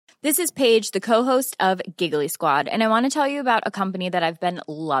This is Paige, the co-host of Giggly Squad, and I want to tell you about a company that I've been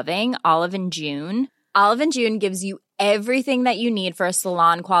loving, Olive and June. Olive and June gives you everything that you need for a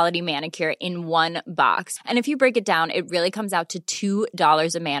salon-quality manicure in one box. And if you break it down, it really comes out to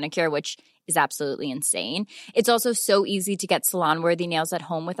 $2 a manicure, which is absolutely insane. It's also so easy to get salon-worthy nails at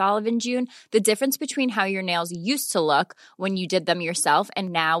home with Olive and June. The difference between how your nails used to look when you did them yourself and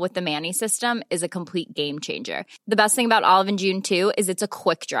now with the Mani system is a complete game changer. The best thing about Olive and June, too, is it's a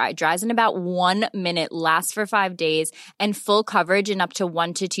quick dry. Dries in about 1 minute, lasts for 5 days, and full coverage in up to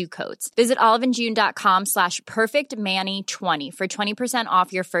 1 to 2 coats. Visit oliveandjune.com/perfectmani20 for 20%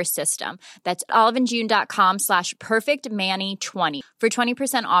 off your first system. That's oliveandjune.com/perfectmani20 for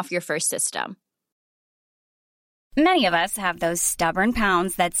 20% off your first system. Many of us have those stubborn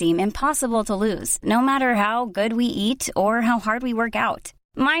pounds that seem impossible to lose, no matter how good we eat or how hard we work out.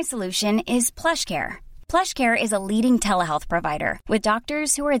 My solution is PlushCare. PlushCare is a leading telehealth provider with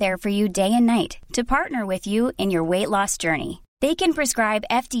doctors who are there for you day and night to partner with you in your weight loss journey. They can prescribe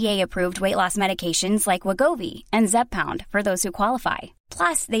FDA-approved weight loss medications like Wegovy and Zepbound for those who qualify.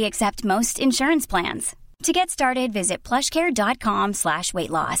 Plus, they accept most insurance plans. To get started, visit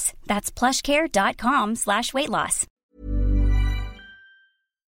plushcare.com/weightloss. That's plushcare.com/weightloss.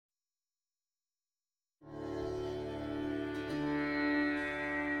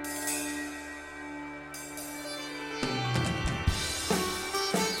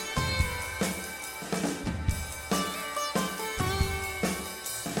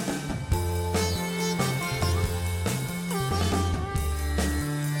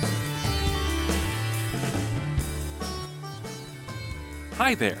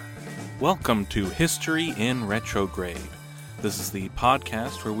 Hi there. Welcome to History in Retrograde. This is the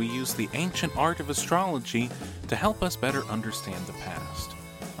podcast where we use the ancient art of astrology to help us better understand the past.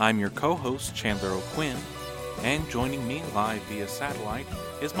 I'm your co-host, Chandler O'Quinn, and joining me live via satellite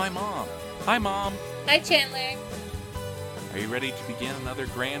is my mom. Hi, Mom. Hi, Chandler. Are you ready to begin another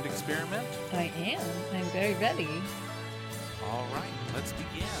grand experiment? I am. I'm very ready. All right, let's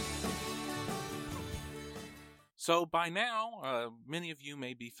begin. So by now, many of you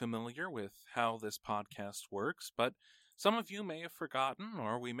may be familiar with how this podcast works, but some of you may have forgotten,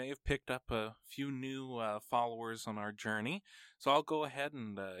 or we may have picked up a few new followers on our journey. So I'll go ahead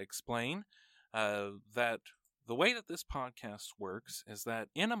and explain that the way that this podcast works is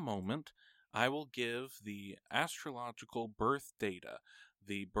that in a moment, I will give the astrological birth data,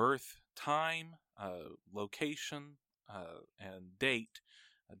 the birth time, location, and date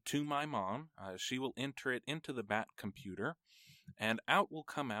to my mom. She will enter it into the BAT computer, and out will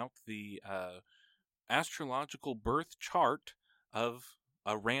come out the astrological birth chart of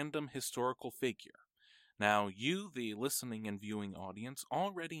a random historical figure. Now, you, the listening and viewing audience,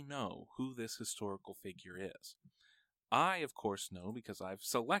 already know who this historical figure is. I, of course, know because I've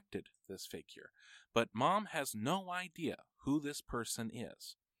selected this figure, but Mom has no idea who this person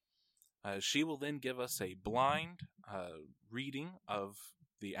is. She will then give us a blind reading of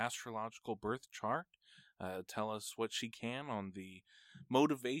the astrological birth chart, tell us what she can on the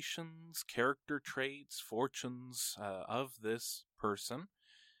motivations, character traits, fortunes of this person.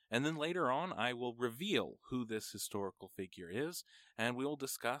 And then later on, I will reveal who this historical figure is, and we will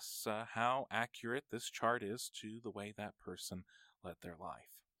discuss how accurate this chart is to the way that person led their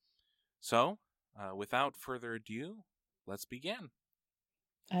life. So, without further ado, let's begin.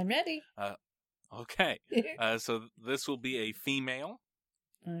 I'm ready. Okay. So this will be a female.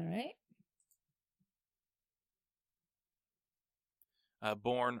 All right.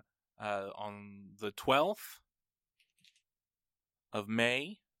 Born on the 12th of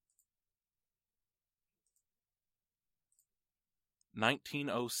May,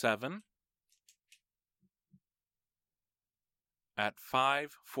 1907, at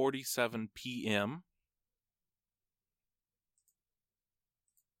 5:47 p.m.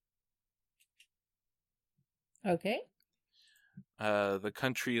 Okay. The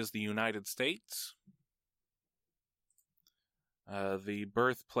country is the United States. The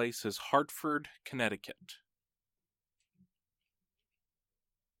birthplace is Hartford, Connecticut.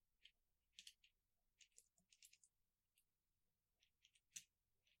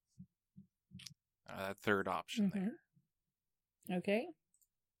 Third option there. Okay.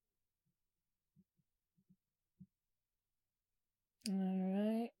 All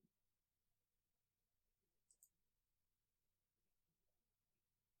right.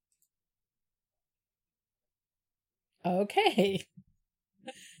 Okay.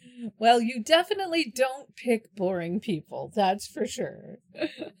 Well, you definitely don't pick boring people, that's for sure.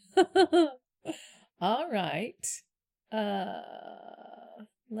 All right.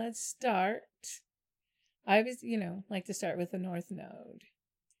 Let's start. I was, like to start with the North Node.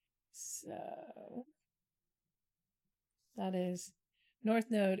 So that is North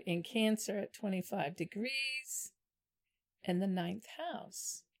Node in Cancer at 25 degrees and the 9th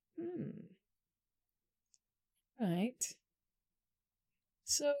house. Right.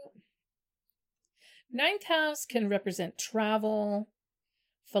 So 9th house can represent travel,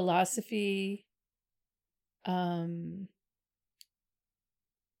 philosophy,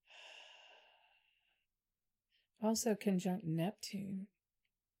 also conjunct Neptune.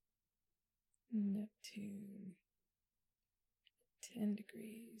 Neptune, 10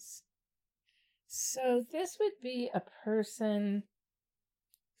 degrees. So this would be a person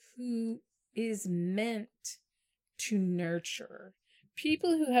who is meant to nurture.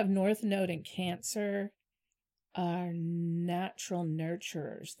 People who have North Node in Cancer are natural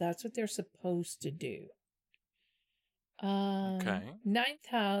nurturers. That's what they're supposed to do. Okay. 9th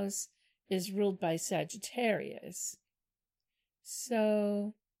house is ruled by Sagittarius.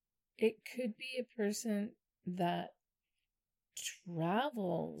 So it could be a person that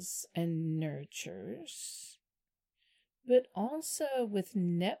travels and nurtures, but also with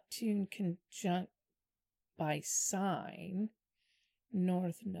Neptune conjunct by sign,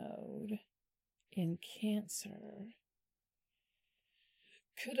 North Node in Cancer,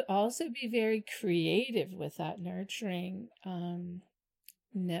 could also be very creative with that nurturing.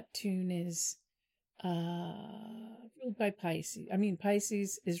 Neptune is ruled by Pisces.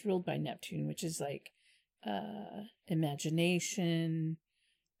 Pisces is ruled by Neptune, which is like imagination,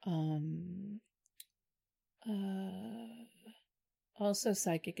 also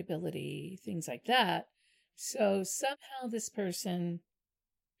psychic ability, things like that. So somehow this person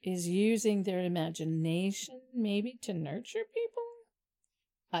is using their imagination maybe to nurture people?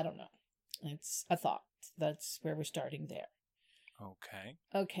 I don't know. It's a thought. That's where we're starting there.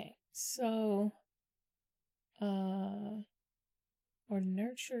 Okay. So, or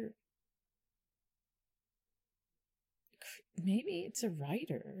nurture. Maybe it's a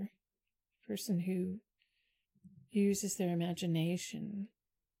writer, person who uses their imagination.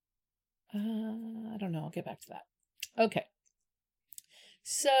 I don't know. I'll get back to that. Okay.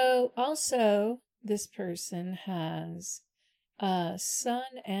 So also this person has Sun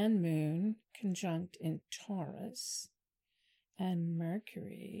and Moon conjunct in Taurus and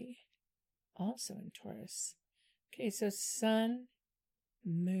Mercury also in Taurus. Okay, so Sun,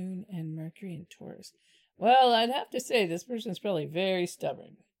 Moon, and Mercury in Taurus. Well, I'd have to say this person's probably very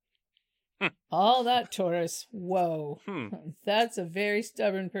stubborn. All that Taurus, whoa. That's a very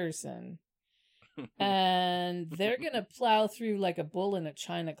stubborn person. And they're going to plow through like a bull in a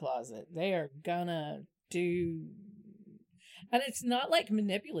china closet. They are going to do... And it's not like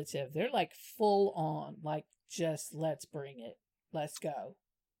manipulative. They're like full on, like just let's bring it. Let's go.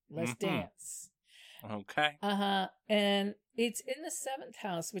 Let's dance. Okay. And it's in the 7th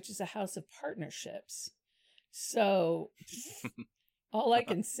house, which is a house of partnerships. So all I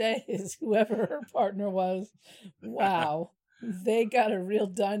can say is whoever her partner was, wow, they got a real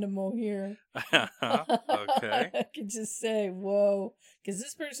dynamo here. Okay. I can just say, whoa, because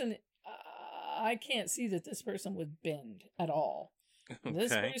this person, I can't see that this person would bend at all. Okay.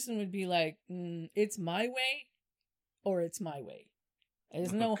 This person would be like, it's my way or it's my way.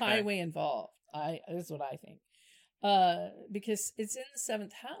 There's no highway involved. That's what I think. Because it's in the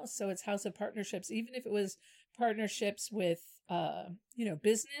 7th house, so it's house of partnerships. Even if it was partnerships with,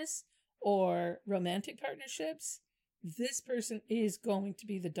 business or romantic partnerships, this person is going to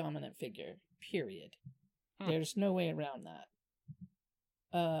be the dominant figure, period. There's no way around that.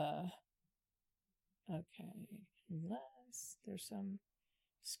 Okay. Unless there's some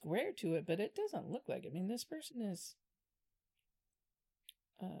square to it, but it doesn't look like it. I mean, this person is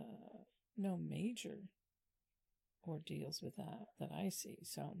no major ordeals with that I see.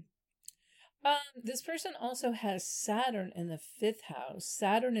 So this person also has Saturn in the 5th house.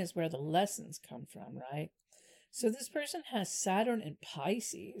 Saturn is where the lessons come from, right? So this person has Saturn and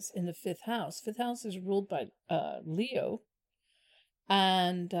Pisces in the 5th house. 5th house is ruled by Leo.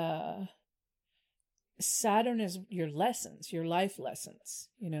 And Saturn is your lessons, your life lessons,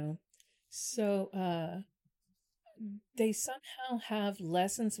 So they somehow have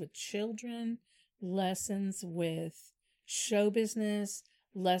lessons with children, lessons with show business,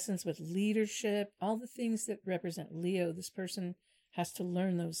 lessons with leadership, all the things that represent Leo. This person has to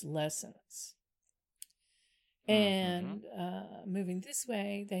learn those lessons. And moving this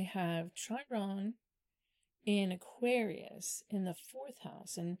way, they have Chiron in Aquarius in the 4th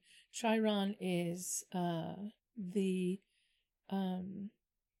house. And Chiron is the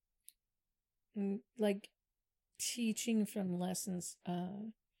like teaching from lessons,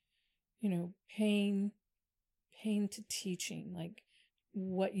 pain to teaching, like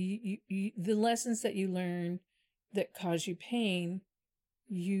what you the lessons that you learn that cause you pain,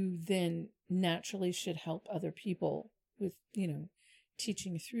 you then naturally should help other people with,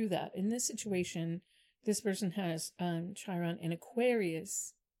 teaching through that. In this situation, this person has Chiron in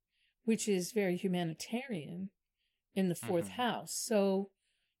Aquarius, which is very humanitarian in the fourth house. So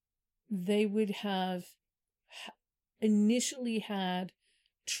they would have initially had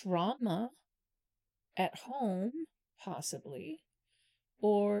trauma at home, possibly,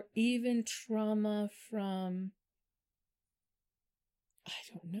 or even trauma from, I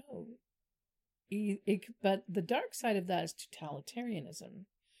don't know. But the dark side of that is totalitarianism.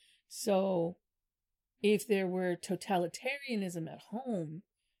 So if there were totalitarianism at home,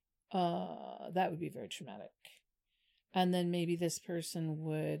 that would be very traumatic. And then maybe this person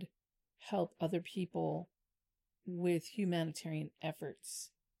would help other people with humanitarian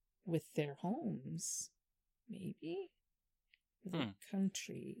efforts with their homes, maybe with a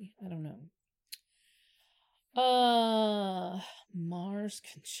country. I don't know. Mars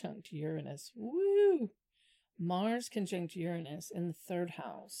conjunct Uranus. Woo! Mars conjunct Uranus in the third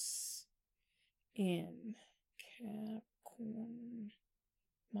house in Capricorn.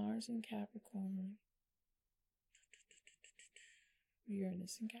 Mars in Capricorn.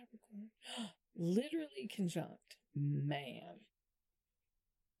 Uranus in Capricorn. Literally conjunct. Man.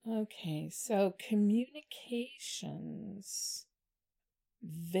 Okay, so communications.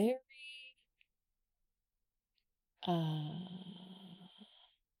 Very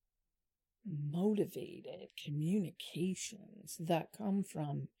motivated communications that come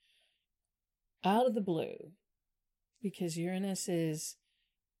from out of the blue, because Uranus is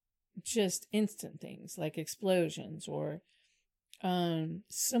just instant things like explosions or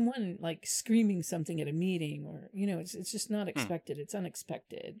someone like screaming something at a meeting, or it's just not expected. It's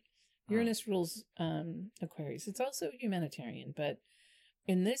unexpected. Uranus rules Aquarius. It's also humanitarian, but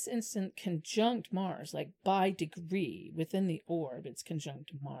in this instant, conjunct Mars, like by degree within the orb, it's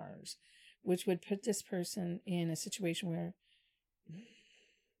conjunct Mars, which would put this person in a situation where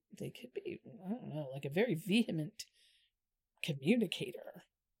they could be, I don't know, like a very vehement communicator,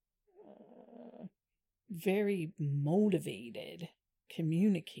 very motivated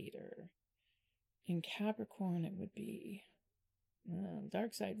communicator. In Capricorn, it would be,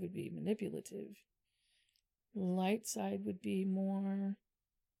 dark side would be manipulative. Light side would be more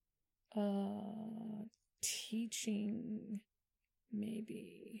teaching,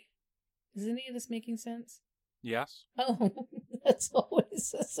 maybe. Is any of this making sense? Yes. Oh, that's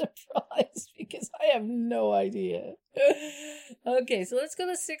always a surprise because I have no idea. Okay, so let's go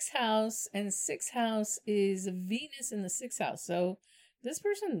to 6th house, and 6th house is Venus in the 6th house. So this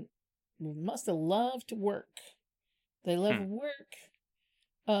person must have loved to work. They love work.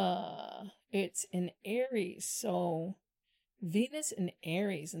 It's in Aries, so Venus in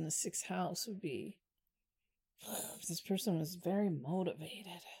Aries in the 6th house would be, this person was very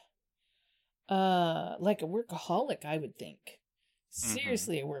motivated. Like a workaholic, I would think.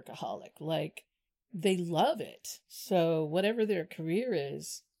 Seriously, a workaholic. Like, they love it. So whatever their career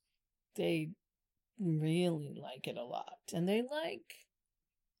is, they really like it a lot. And they like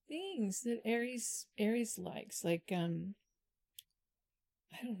things that Aries likes. Like, I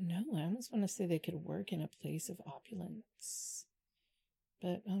don't know. I almost want to say they could work in a place of opulence.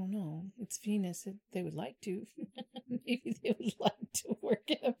 But I don't know. It's Venus. They would like to. Maybe they would like to work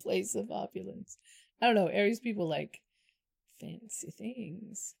in a place of opulence. I don't know. Aries people like fancy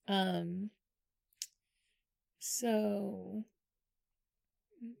things. So,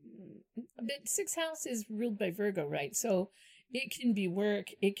 but 6th house is ruled by Virgo, right? So it can be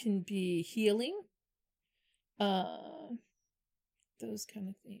work. It can be healing. Those kind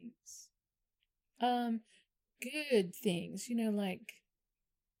of things. Good things, like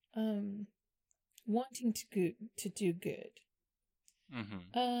wanting to do good.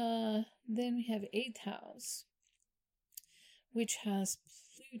 Then we have 8th house, which has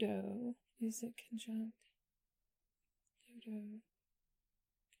Pluto. Is it conjunct Pluto?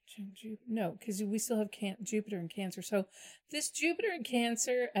 Conjunct Jupiter? No, because we still have Jupiter in Cancer. So this Jupiter in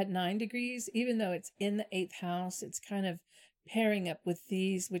Cancer at 9 degrees, even though it's in the 8th house, it's kind of pairing up with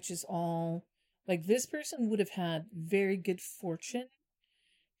these, which is all like this person would have had very good fortune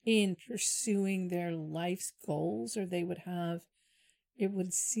in pursuing their life's goals, or they would have, it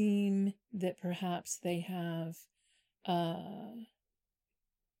would seem that perhaps they have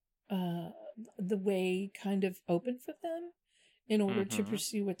the way kind of open for them in order to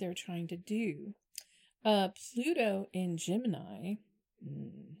pursue what they're trying to do. Pluto in Gemini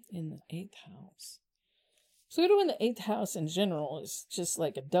in the 8th house. Pluto in the 8th house in general is just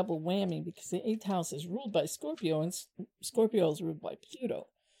like a double whammy because the 8th house is ruled by Scorpio and Scorpio is ruled by Pluto.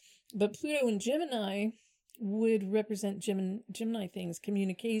 But Pluto in Gemini would represent Gemini things,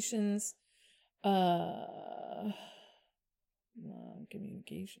 communications,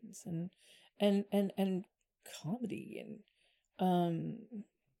 communications and comedy and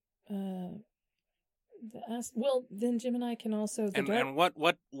well, then Gemini can also and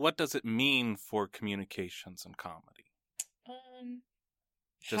what does it mean for communications and comedy?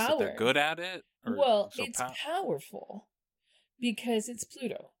 Just that they're good at it? Or well, so it's powerful because it's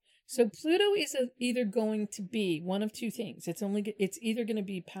Pluto. So Pluto is either going to be one of two things. It's either going to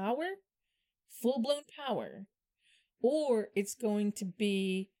be power, full-blown power, or it's going to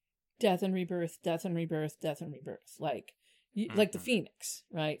be death and rebirth, death and rebirth, death and rebirth. Like the Phoenix,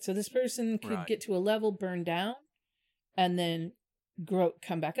 right? So this person could get to a level, burn down, and then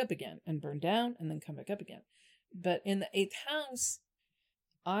come back up again, and burn down, and then come back up again. But in the 8th house,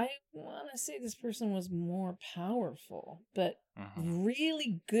 I want to say this person was more powerful, but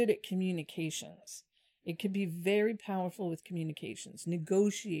really good at communications. It could be very powerful with communications,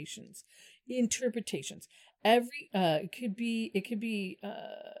 negotiations, interpretations. It could be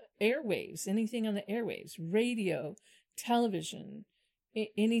airwaves, anything on the airwaves, radio, television,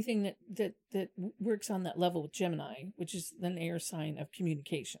 anything that works on that level with Gemini, which is an air sign of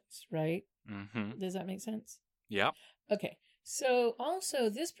communications, right? Mm-hmm. Does that make sense? Yeah. Okay. So also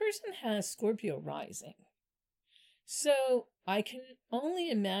this person has Scorpio rising. So I can only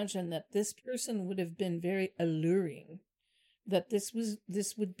imagine that this person would have been very alluring, that this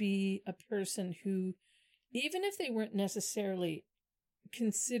would be a person who, even if they weren't necessarily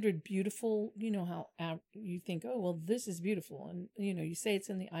considered beautiful, you know how you think, oh, well, this is beautiful. And, you know, you say it's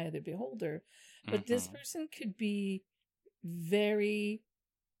in the eye of the beholder, but this person could be very,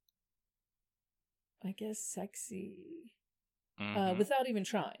 I guess, sexy, without even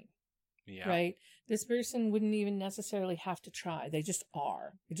trying. Yeah. Right? This person wouldn't even necessarily have to try. They just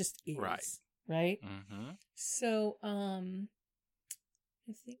are. It just is. Right? Mm-hmm. So, I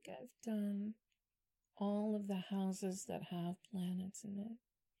think I've done all of the houses that have planets in it.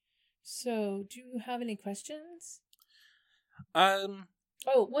 So, do you have any questions? Oh,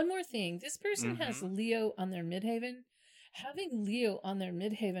 one more thing. This person has Leo on their midheaven. Having Leo on their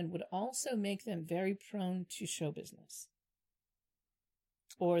midheaven would also make them very prone to show business.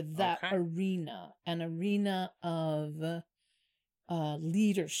 Or that arena, an arena of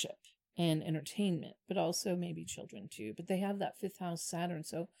leadership and entertainment, but also maybe children too. But they have that 5th house Saturn.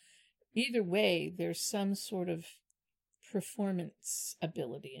 So either way, there's some sort of performance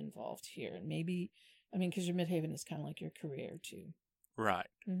ability involved here. And maybe, I mean, because your midheaven is kind of like your career too.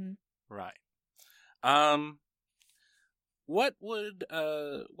 Right. Mm-hmm. Right. What would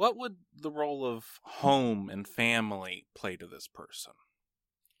the role of home and family play to this person?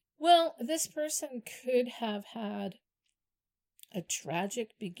 Well, this person could have had a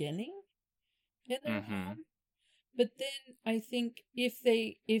tragic beginning in their home, but then I think if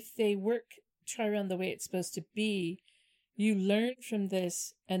they try around the way it's supposed to be, you learn from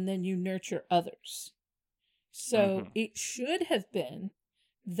this and then you nurture others. So it should have been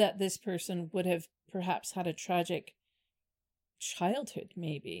that this person would have perhaps had a tragic childhood,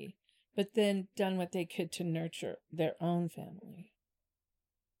 maybe, but then done what they could to nurture their own family.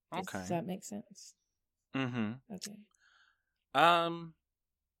 Does that make sense? Mm-hmm. Okay.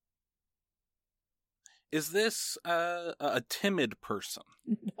 Is this a timid person?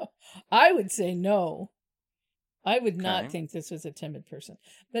 No, I would say no. I would not think this was a timid person.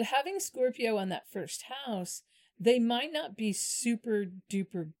 But having Scorpio on that 1st house, they might not be super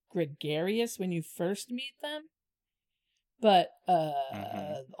duper gregarious when you first meet them. But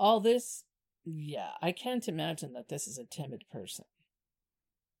all this, yeah, I can't imagine that this is a timid person.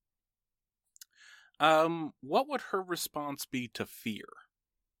 What would her response be to fear?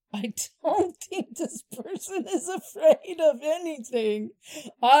 I don't think this person is afraid of anything.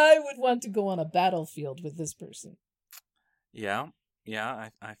 I would want to go on a battlefield with this person. Yeah,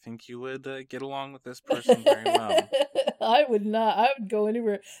 I think you would get along with this person very well. I would not. I would go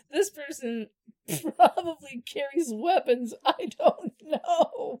anywhere. This person probably carries weapons. I don't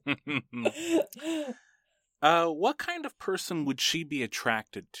know. What kind of person would she be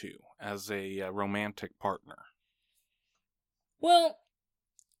attracted to as a romantic partner? Well,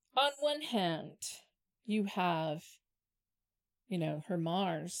 on one hand, you have, her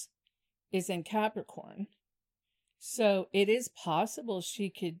Mars is in Capricorn. So it is possible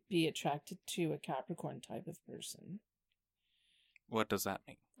she could be attracted to a Capricorn type of person. What does that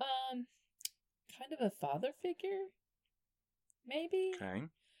mean? Kind of a father figure, maybe. Okay.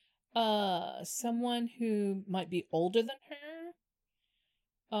 Someone who might be older than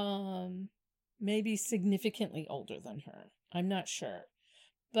her. Maybe significantly older than her. I'm not sure.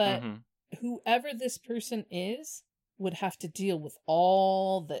 But whoever this person is would have to deal with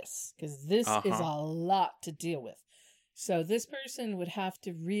all this, because this is a lot to deal with. So this person would have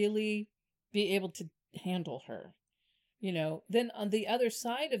to really be able to handle her. You know, then on the other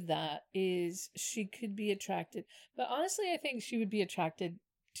side of that is she could be attracted. But honestly, I think she would be attracted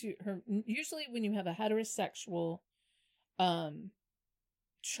to her. Usually when you have a heterosexual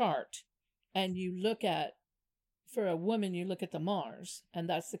chart and you look at, for a woman, you look at the Mars, and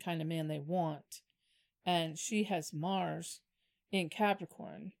that's the kind of man they want. And she has Mars in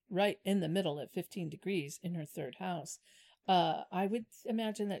Capricorn, right in the middle at 15 degrees in her third house. I would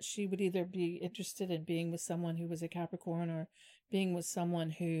imagine that she would either be interested in being with someone who was a Capricorn or being with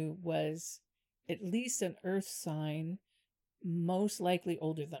someone who was at least an Earth sign, most likely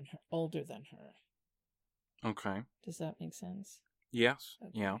older than her. Okay. Does that make sense? Yes.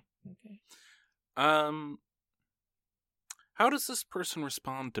 Okay. Yeah. Okay. How does this person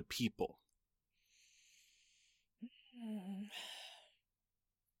respond to people?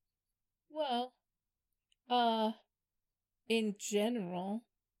 Well, in general,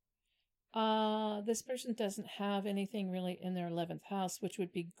 this person doesn't have anything really in their 11th house, which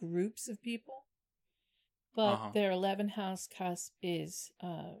would be groups of people. But their 11th house cusp is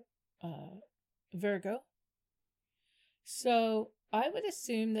Virgo. So I would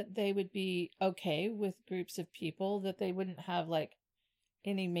assume that they would be okay with groups of people, that they wouldn't have like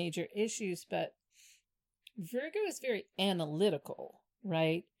any major issues, but Virgo is very analytical,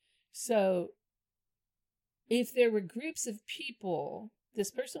 right? So if there were groups of people,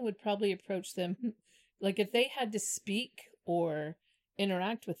 this person would probably approach them, like if they had to speak or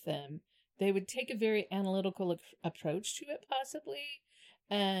interact with them, they would take a very analytical approach to it possibly,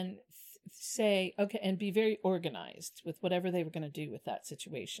 and say, okay, and be very organized with whatever they were going to do with that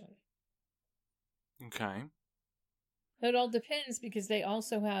situation. Okay. It all depends, because they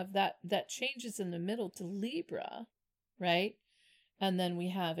also have that changes in the middle to Libra, right? And then we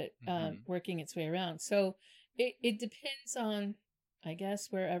have it working its way around. So it depends on, I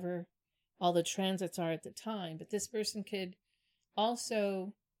guess, wherever all the transits are at the time. But this person could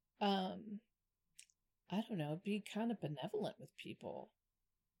also, I don't know, be kind of benevolent with people.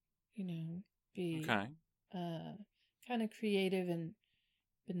 You know, be kind of creative and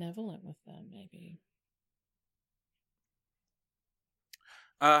benevolent with them, maybe.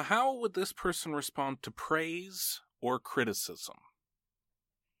 How would this person respond to praise or criticism?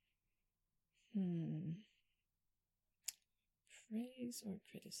 Praise or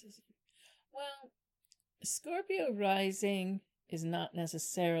criticism? Well, Scorpio rising is not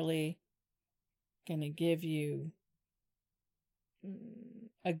necessarily going to give you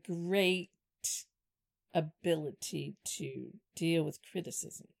a great ability to deal with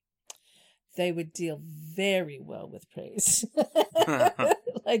criticism. They would deal very well with praise.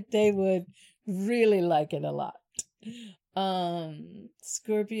 Like they would really like it a lot.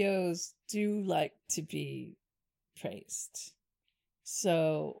 Scorpios do like to be praised.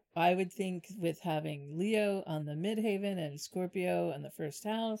 So I would think with having Leo on the midheaven and Scorpio on the first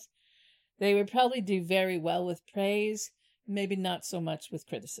house, they would probably do very well with praise. Maybe not so much with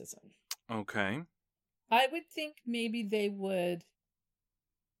criticism. Okay. I would think maybe they would...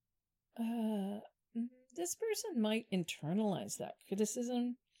 this person might internalize that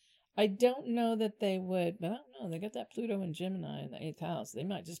criticism. I don't know that they would, but I don't know. They got that Pluto and Gemini in the 8th house. They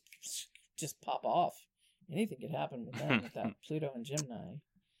might just pop off. Anything could happen with them with that Pluto and Gemini.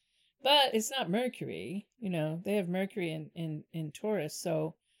 But it's not Mercury. You know, they have Mercury in Taurus,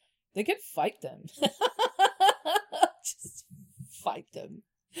 so they could fight them. Just fight them.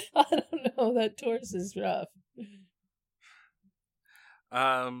 I don't know. That Taurus is rough.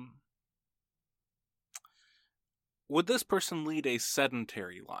 Would this person lead a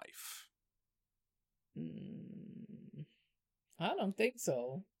sedentary life? I don't think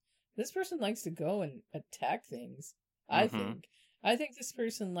so. This person likes to go and attack things, I think. I think this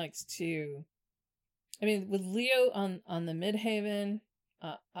person likes to... I mean, with Leo on the midheaven,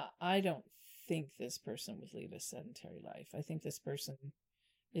 I don't think this person would lead a sedentary life. I think this person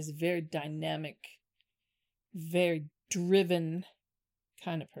is a very dynamic, very driven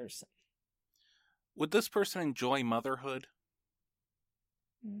kind of person. Would this person enjoy motherhood?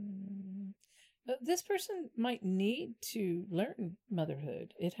 This person might need to learn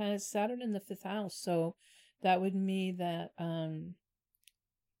motherhood. It has Saturn in the 5th house, so that would mean that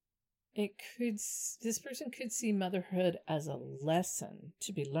this person could see motherhood as a lesson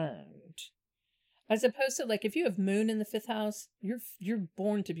to be learned. As opposed to, like, if you have Moon in the 5th house, you're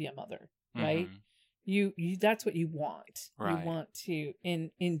born to be a mother, right? Mhm. You that's what you want. Right. You want to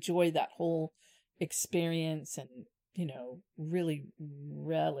enjoy that whole experience and, really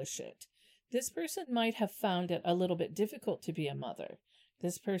relish it. This person might have found it a little bit difficult to be a mother.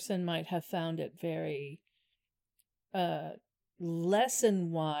 This person might have found it very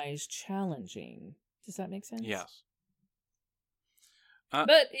lesson-wise challenging. Does that make sense? Yes.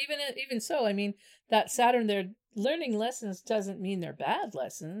 But even so, I mean, that Saturn there, learning lessons doesn't mean they're bad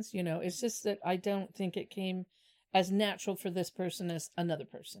lessons. It's just that I don't think it came as natural for this person as another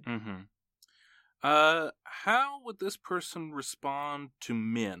person. Mm-hmm. How would this person respond to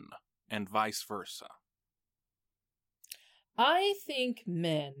men and vice versa? I think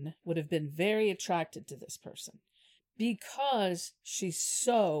men would have been very attracted to this person because she's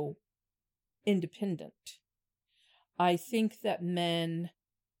so independent. I think that men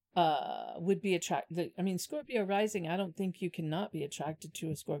would be attracted. I mean, Scorpio rising, I don't think you cannot be attracted to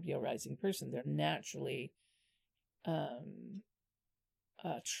a Scorpio rising person. They're naturally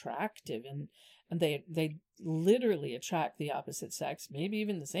attractive, and they literally attract the opposite sex, maybe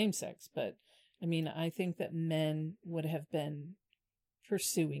even the same sex. But I mean, I think that men would have been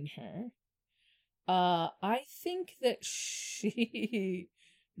pursuing her. I think that she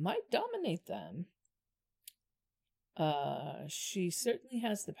might dominate them. She certainly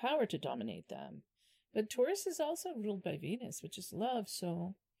has the power to dominate them. But Taurus is also ruled by Venus, which is love,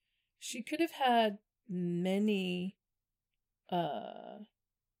 so she could have had many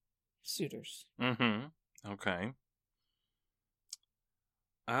suitors. Mm-hmm. Okay.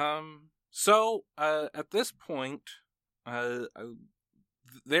 So, at this point,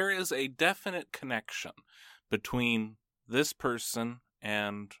 there is a definite connection between this person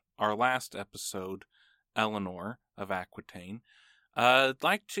and our last episode, Eleanor of Aquitaine. I'd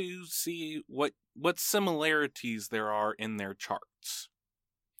like to see what similarities there are in their charts.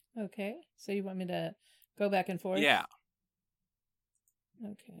 Okay, so you want me to go back and forth? Yeah.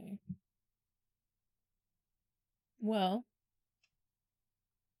 Okay. Well,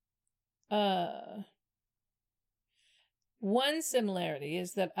 one similarity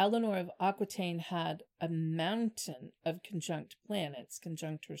is that Eleanor of Aquitaine had a mountain of conjunct planets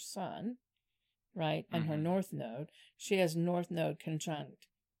conjunct her sun, right? And her north node. She has north node conjunct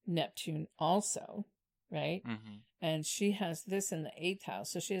Neptune also, right? Mm-hmm. And she has this in the 8th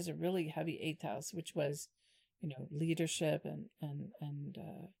house. So she has a really heavy 8th house, which was, leadership and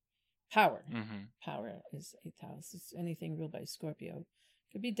power. Mm-hmm. Power is 8th house. It's anything ruled by Scorpio.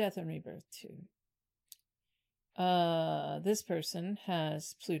 Could be death and rebirth too. This person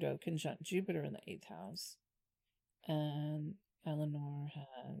has Pluto conjunct Jupiter in the 8th house. And Eleanor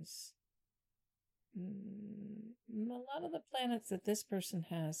has a lot of the planets that this person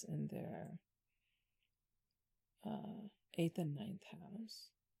has in their 8th and 9th house.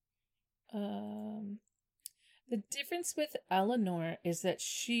 The difference with Eleanor is that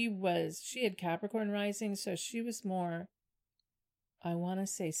she had Capricorn rising, so she was more, I want to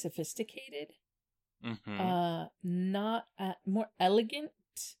say, sophisticated. Mm-hmm. Not more elegant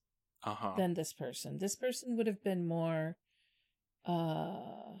Uh-huh. than this person. This person would have been more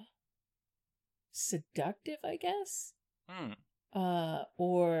seductive, I guess.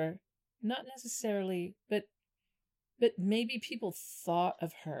 Or not necessarily, but maybe people thought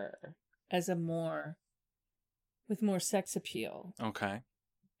of her as with more sex appeal. Okay.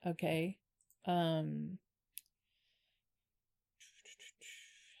 Okay.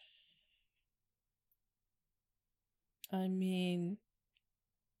 I mean,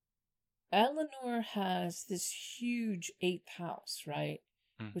 Eleanor has this huge 8th house, right?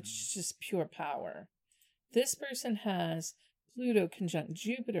 Mm-hmm. Which is just pure power. This person has Pluto conjunct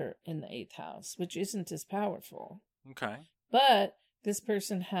Jupiter in the 8th house, which isn't as powerful. Okay. But this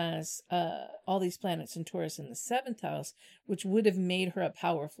person has all these planets in Taurus in the 7th house, which would have made her a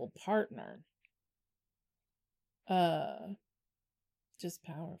powerful partner. Just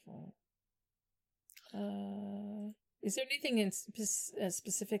powerful. Is there anything in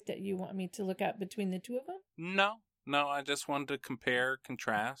specific that you want me to look at between the two of them? No, I just wanted to compare,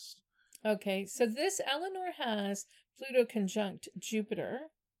 contrast. Okay, so this Eleanor has Pluto conjunct Jupiter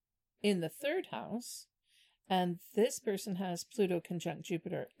in the 3rd house, and this person has Pluto conjunct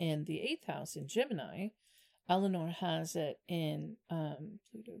Jupiter in the 8th house in Gemini. Eleanor has it in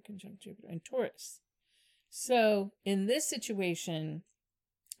Pluto conjunct Jupiter in Taurus. So in this situation,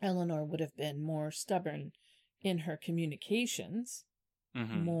 Eleanor would have been more stubborn in her communications,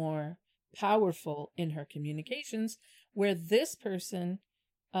 Mm-hmm. more powerful in her communications, where this person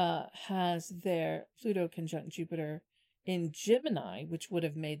has their Pluto conjunct Jupiter in Gemini, which would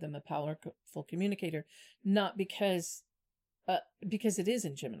have made them a powerful communicator, not because it is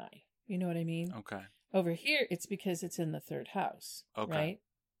in Gemini. You know what I mean? Okay. Over here, it's because it's in the third house. Okay. Right?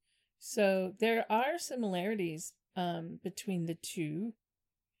 So there are similarities between the two.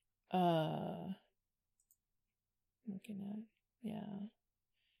 Looking at, yeah.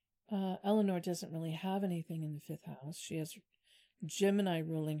 Eleanor doesn't really have anything in the fifth house. She has Gemini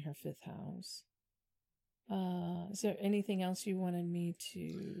ruling her fifth house. Is there anything else you wanted me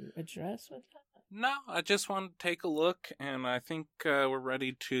to address with that? No, I just wanted to take a look, and I think we're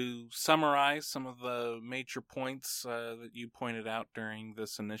ready to summarize some of the major points that you pointed out during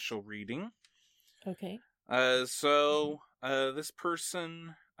this initial reading. Okay. So this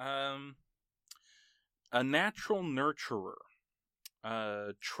person, a natural nurturer,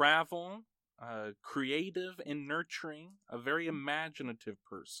 travel, creative and nurturing, a very imaginative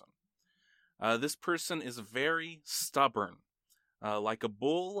person. This person is very stubborn, like a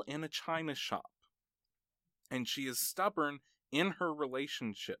bull in a china shop. And she is stubborn in her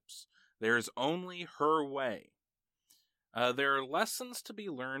relationships. There is only her way. There are lessons to be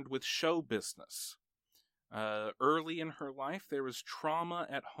learned with show business. Early in her life, there was trauma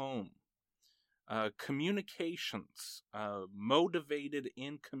at home. Communications, motivated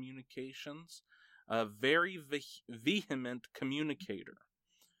in communications, a very vehement communicator.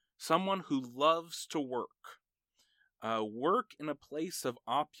 Someone who loves to work. Work in a place of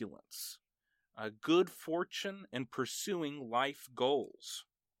opulence. Good fortune and pursuing life goals.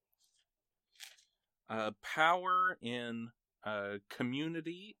 Power in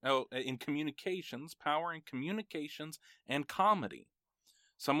in communications, power in communications and comedy.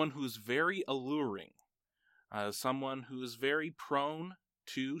 Someone who's very alluring. Someone who is very prone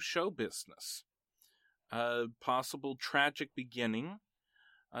to show business. Possible tragic beginning.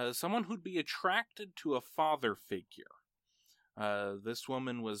 Someone who'd be attracted to a father figure. This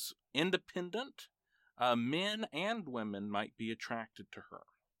woman was independent. Men and women might be attracted to her.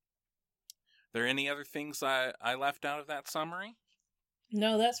 Are there any other things I left out of that summary?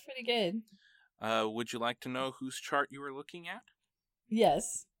 No, that's pretty good. Would you like to know whose chart you were looking at?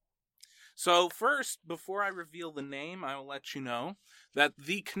 Yes. So first, before I reveal the name, I will let you know that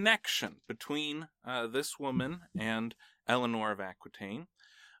the connection between this woman and Eleanor of Aquitaine,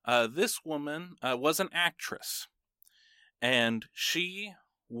 this woman was an actress, and she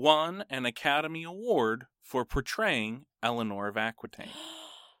won an Academy Award for portraying Eleanor of Aquitaine.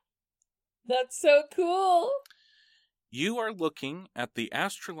 That's so cool. You are looking at the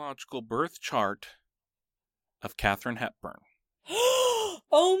astrological birth chart of Katharine Hepburn.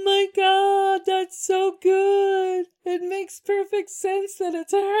 Oh my god, that's so good. It makes perfect sense that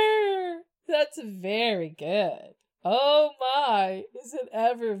it's her. That's very good. Oh my, is it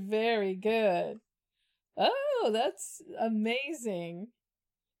ever very good? Oh, that's amazing.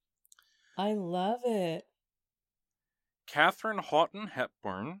 I love it. Katharine Houghton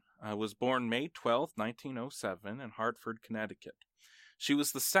Hepburn was born May 12, 1907 in Hartford, Connecticut. She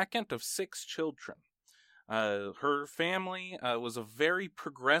was the second of 6 children. Her family was a very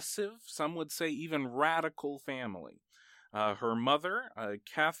progressive, some would say even radical family. Her mother,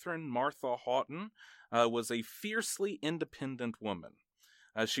 Catherine Martha Houghton, was a fiercely independent woman.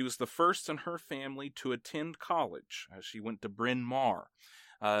 She was the first in her family to attend college. She went to Bryn Mawr.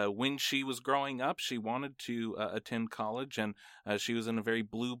 When she was growing up, she wanted to attend college, and she was in a very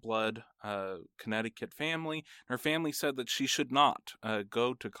blue blood Connecticut family. Her family said that she should not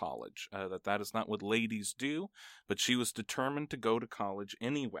go to college, that is not what ladies do, but she was determined to go to college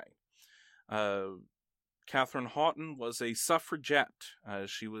anyway. Katharine Houghton was a suffragette.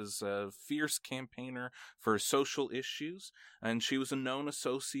 She was a fierce campaigner for social issues, and she was a known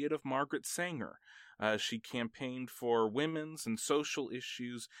associate of Margaret Sanger. She campaigned for women's and social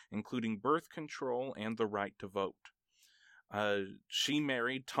issues, including birth control and the right to vote. She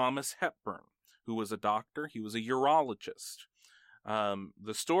married Thomas Hepburn, who was a doctor. He was a urologist.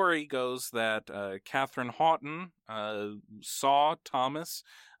 The story goes that Katharine Houghton saw Thomas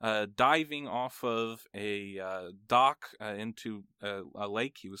diving off of a dock into a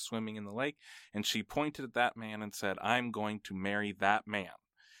lake. He was swimming in the lake, and she pointed at that man and said, "I'm going to marry that man."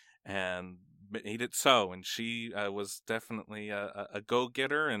 And he did so, and she was definitely a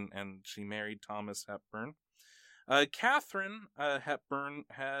go-getter, and she married Thomas Hepburn. Katharine Hepburn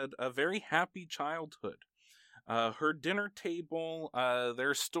had a very happy childhood. Her dinner table, there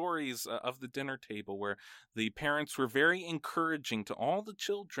are stories of the dinner table where the parents were very encouraging to all the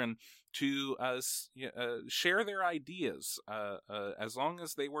children to share their ideas, as long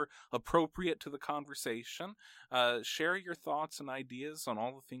as they were appropriate to the conversation. Share your thoughts and ideas on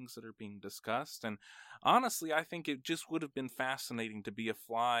all the things that are being discussed. And honestly, I think it just would have been fascinating to be a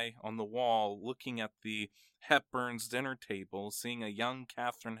fly on the wall looking at the Hepburn's dinner table, seeing a young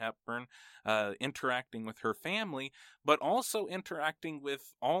Katharine Hepburn interacting with her family, but also interacting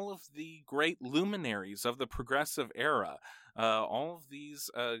with all of the great luminaries of the progressive era. All of these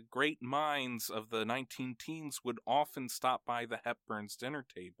great minds of the 19 teens would often stop by the Hepburn's dinner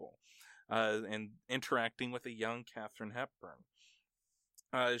table and interacting with a young Katharine Hepburn.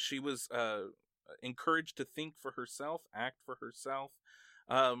 She was encouraged to think for herself, act for herself.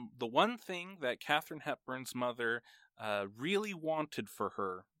 The one thing that Katharine Hepburn's mother really wanted for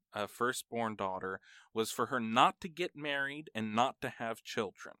her firstborn daughter was for her not to get married and not to have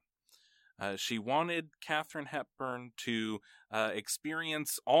children. She wanted Katharine Hepburn to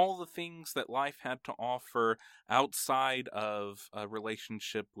experience all the things that life had to offer outside of a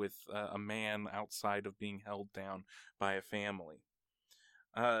relationship with a man, outside of being held down by a family.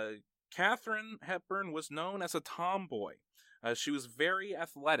 Katharine Hepburn was known as a tomboy. She was very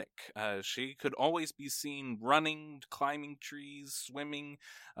athletic. She could always be seen running, climbing trees, swimming.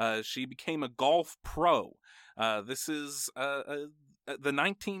 She became a golf pro. This is the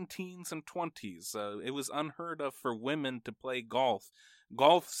 19 teens and 20s. It was unheard of for women to play golf.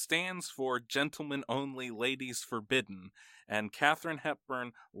 Golf stands for gentlemen only, ladies forbidden. And Katharine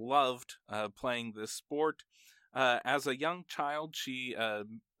Hepburn loved playing this sport. As a young child, she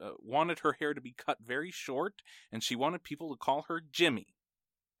wanted her hair to be cut very short, and she wanted people to call her Jimmy.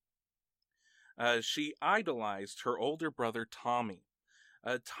 She idolized her older brother, Tommy.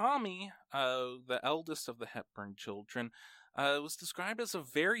 Tommy, the eldest of the Hepburn children, was described as a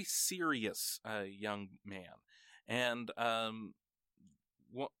very serious young man. And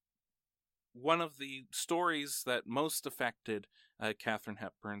one of the stories that most affected Katharine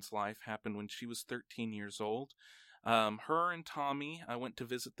Hepburn's life happened when she was 13 years old. Her and Tommy went to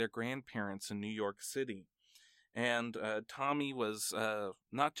visit their grandparents in New York City. And Tommy was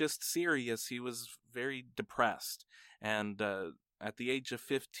not just serious, he was very depressed. And at the age of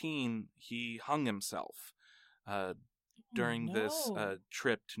 15, he hung himself during this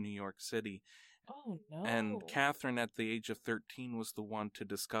trip to New York City. Oh, no. And Katharine, at the age of 13, was the one to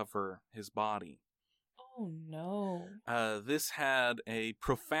discover his body. Oh, no. This had a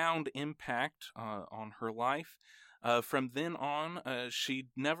profound impact on her life. From then on, she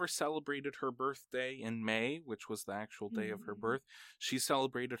never celebrated her birthday in May, which was the actual day of her birth. She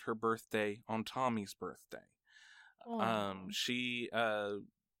celebrated her birthday on Tommy's birthday. She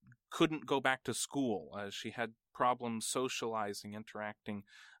couldn't go back to school. She had problems socializing, interacting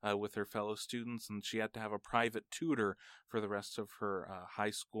with her fellow students, and she had to have a private tutor for the rest of her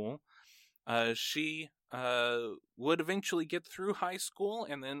high school. She would eventually get through high school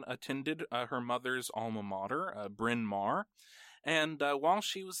and then attended her mother's alma mater, Bryn Mawr. And while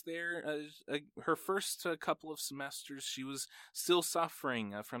she was there, her first couple of semesters, she was still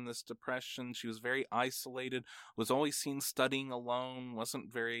suffering from this depression. She was very isolated, was always seen studying alone,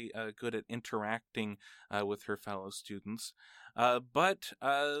 wasn't very good at interacting with her fellow students. But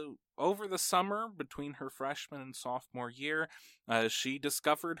over the summer, between her freshman and sophomore year, she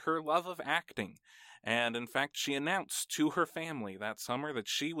discovered her love of acting. And in fact, she announced to her family that summer that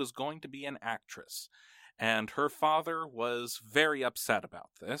she was going to be an actress. And her father was very upset about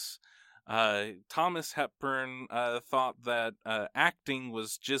this. Thomas Hepburn thought that acting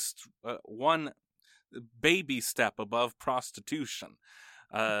was just one baby step above prostitution.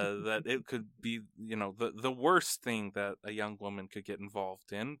 That it could be, the worst thing that a young woman could get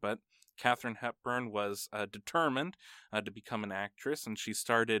involved in. But Katharine Hepburn was determined to become an actress, and she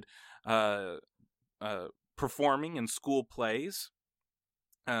started performing in school plays.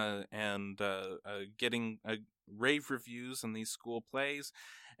 And getting rave reviews in these school plays,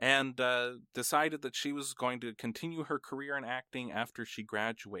 and decided that she was going to continue her career in acting after she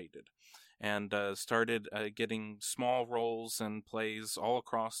graduated, and started getting small roles in plays all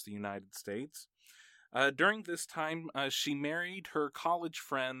across the United States. During this time, she married her college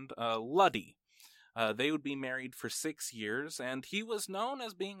friend, Luddy. They would be married for 6 years, and he was known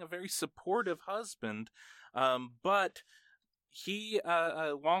as being a very supportive husband, but he,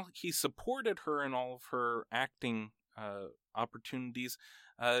 while he supported her in all of her acting opportunities,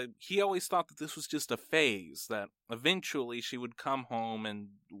 he always thought that this was just a phase, that eventually she would come home and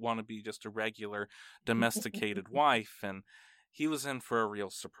want to be just a regular domesticated wife, and he was in for a real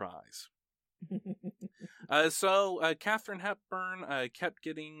surprise. So Katharine Hepburn kept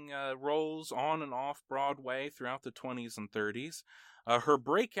getting roles on and off Broadway throughout the 20s and 30s. Her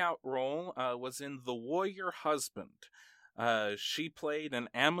breakout role was in The Warrior Husband. She played an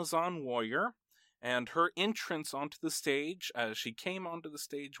Amazon warrior, and her entrance onto the stage, she came onto the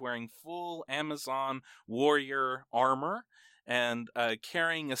stage wearing full Amazon warrior armor and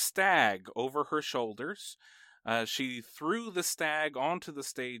carrying a stag over her shoulders. She threw the stag onto the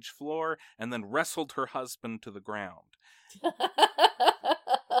stage floor and then wrestled her husband to the ground.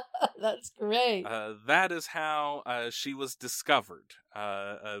 That's great. That is how she was discovered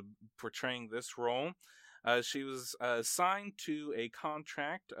portraying this role. She was signed to a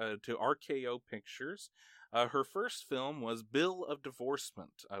contract to RKO Pictures. Her first film was Bill of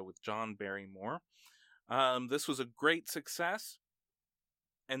Divorcement with John Barrymore. This was a great success.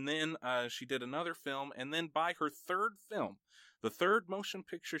 And then she did another film. And then by her third film, the third motion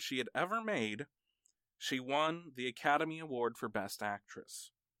picture she had ever made, she won the Academy Award for Best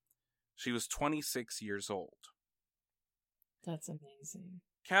Actress. She was 26 years old. That's amazing.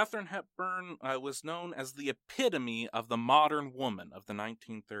 Katharine Hepburn was known as the epitome of the modern woman of the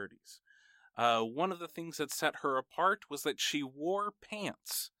 1930s. One of the things that set her apart was that she wore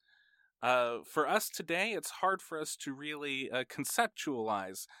pants. For us today, it's hard for us to really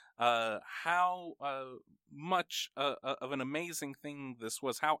conceptualize how much of an amazing thing this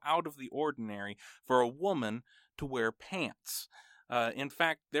was, how out of the ordinary for a woman to wear pants. In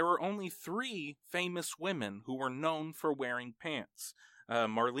fact, there were only 3 famous women who were known for wearing pants.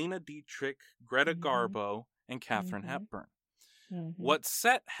 Marlene Dietrich, Greta Garbo, and Katharine Hepburn. What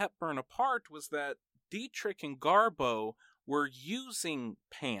set Hepburn apart was that Dietrich and Garbo were using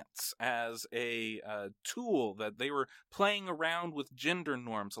pants as a tool, that they were playing around with gender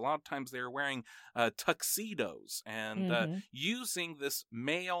norms. A lot of times they were wearing tuxedos and using this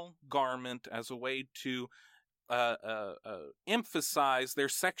male garment as a way to emphasize their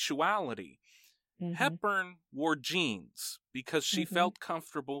sexuality. Hepburn wore jeans because she felt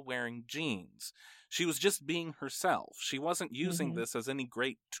comfortable wearing jeans. She was just being herself. She wasn't using this as any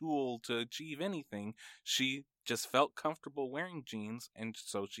great tool to achieve anything. She just felt comfortable wearing jeans, and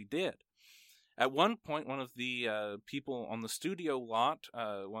so she did. At one point, one of the people on the studio lot,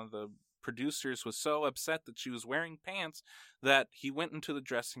 one of the producers, was so upset that she was wearing pants that he went into the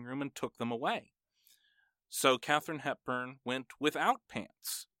dressing room and took them away. So Katharine Hepburn went without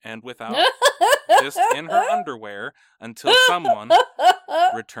pants and without just in her underwear until someone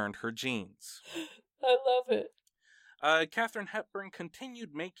returned her jeans. I love it. Katharine Hepburn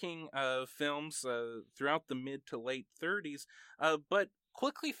continued making films throughout the mid to late 30s, but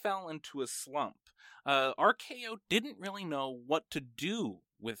quickly fell into a slump. RKO didn't really know what to do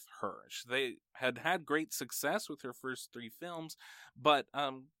with her. They had great success with her first 3 films, but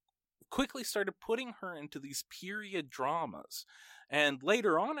quickly started putting her into these period dramas. And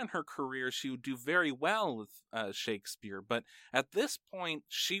later on in her career, she would do very well with Shakespeare. But at this point,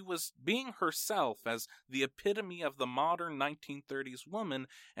 she was being herself as the epitome of the modern 1930s woman,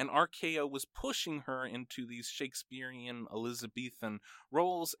 and RKO was pushing her into these Shakespearean Elizabethan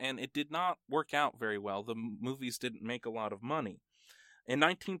roles, and it did not work out very well. The movies didn't make a lot of money. In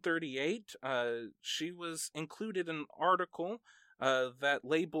 1938, she was included in an article that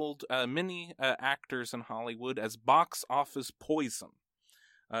labeled many actors in Hollywood as box office poison.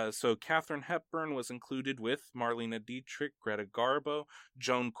 So Katharine Hepburn was included with Marlene Dietrich, Greta Garbo,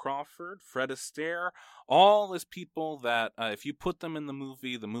 Joan Crawford, Fred Astaire, all as people that if you put them in the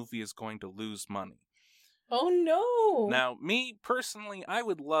movie is going to lose money. Oh, no. Now, me, personally, I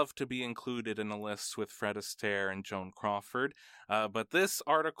would love to be included in a list with Fred Astaire and Joan Crawford, but this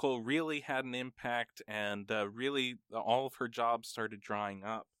article really had an impact, and really all of her jobs started drying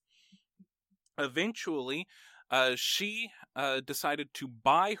up. Eventually, she decided to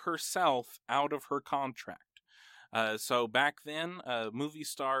buy herself out of her contract. So back then, movie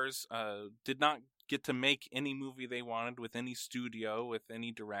stars did not get to make any movie they wanted with any studio, with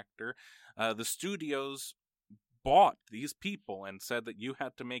any director. The studios bought these people and said that you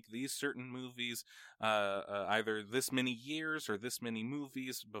had to make these certain movies either this many years or this many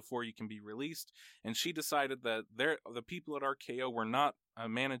movies before you can be released. And she decided that the people at RKO were not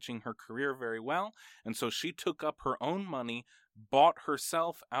managing her career very well, and so she took up her own money, bought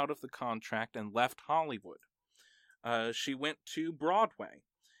herself out of the contract, and left Hollywood. She went to Broadway.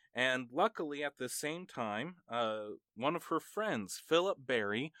 And luckily, at the same time, one of her friends, Philip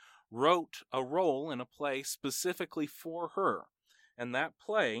Barry, wrote a role in a play specifically for her. And that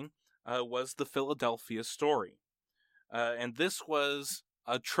play was The Philadelphia Story. And this was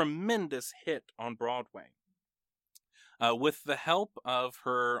a tremendous hit on Broadway. with the help of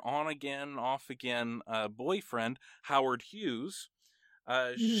her on-again, off-again boyfriend, Howard Hughes.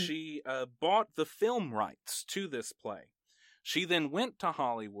 She bought the film rights to this play. She then went to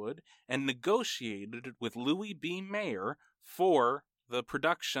Hollywood and negotiated with Louis B. Mayer for the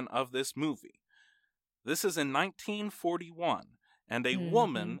production of this movie. This is in 1941, and a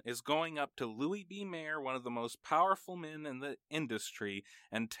woman is going up to Louis B. Mayer, one of the most powerful men in the industry,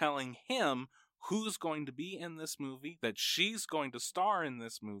 and telling him who's going to be in this movie, that she's going to star in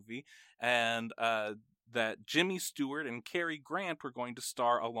this movie, and that Jimmy Stewart and Cary Grant were going to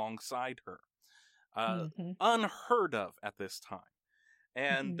star alongside her. Unheard of at this time.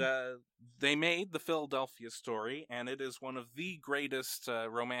 And they made The Philadelphia Story, and it is one of the greatest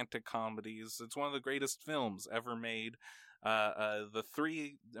romantic comedies. It's one of the greatest films ever made.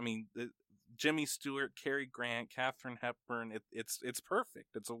 Jimmy Stewart, Cary Grant, Katharine Hepburn, it's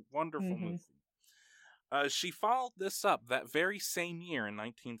perfect. It's a wonderful movie. She followed this up that very same year in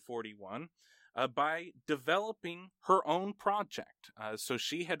 1941 by developing her own project. So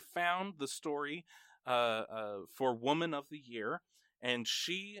she had found the story for Woman of the Year, and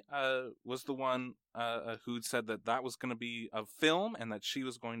she was the one who said that was going to be a film and that she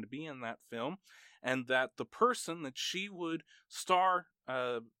was going to be in that film, and that the person that she would star,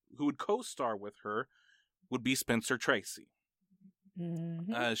 who would co-star with her, would be Spencer Tracy.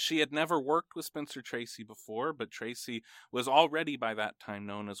 She had never worked with Spencer Tracy before, but Tracy was already by that time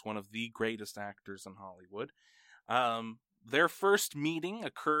known as one of the greatest actors in Hollywood. Their first meeting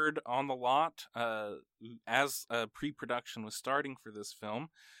occurred on the lot as pre-production was starting for this film.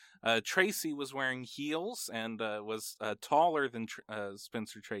 Tracy was wearing heels and was taller than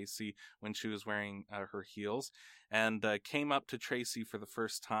Spencer Tracy when she was wearing her heels, and came up to Tracy for the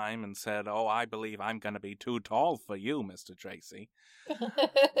first time and said, "Oh, I believe I'm going to be too tall for you, Mr. Tracy."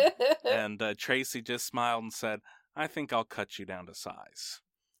 And Tracy just smiled and said, "I think I'll cut you down to size."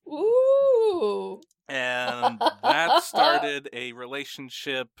 Ooh. And that started a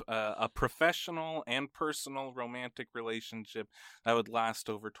relationship, a professional and personal romantic relationship that would last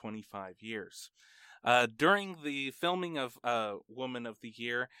over 25 years. During the filming of Woman of the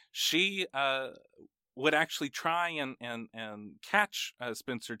Year, she would actually try and catch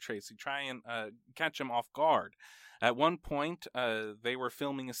Spencer Tracy, try and catch him off guard. At one point, they were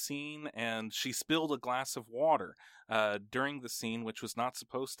filming a scene, and she spilled a glass of water during the scene, which was not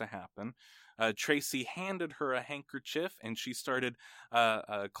supposed to happen. Tracy handed her a handkerchief, and she started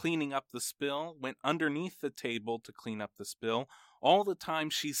cleaning up the spill, went underneath the table to clean up the spill. All the time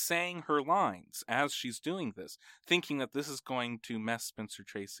she's saying her lines as she's doing this, thinking that this is going to mess Spencer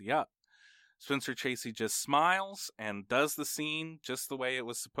Tracy up. Spencer Tracy just smiles and does the scene just the way it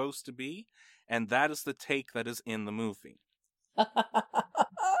was supposed to be, and that is the take that is in the movie.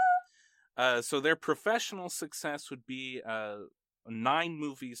 So their professional success would be 9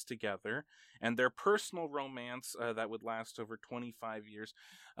 movies together, and their personal romance that would last over 25 years.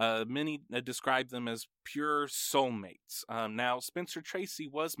 Many describe them as pure soulmates. Now, Spencer Tracy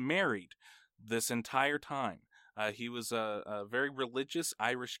was married this entire time. He was a very religious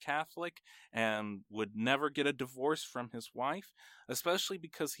Irish Catholic and would never get a divorce from his wife, especially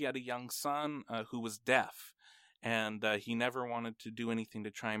because he had a young son who was deaf. And he never wanted to do anything to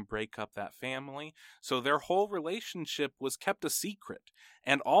try and break up that family. So their whole relationship was kept a secret.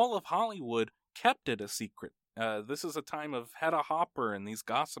 And all of Hollywood kept it a secret. This is a time of Hedda Hopper, and these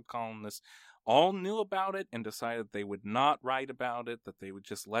gossip columnists all knew about it and decided they would not write about it, that they would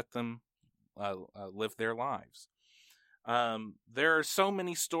just let them live their lives. There are so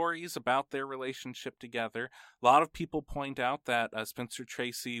many stories about their relationship together. A lot of people point out that Spencer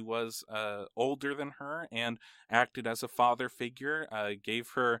Tracy was older than her and acted as a father figure,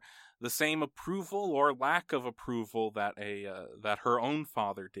 gave her the same approval or lack of approval that that her own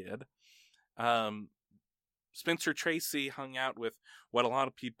father did. Spencer Tracy hung out with what a lot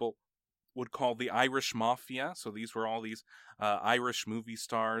of people would call the Irish Mafia. So these were all these Irish movie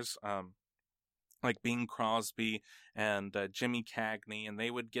stars, like Bing Crosby and Jimmy Cagney, and they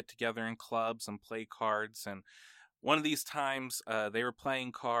would get together in clubs and play cards. And one of these times, they were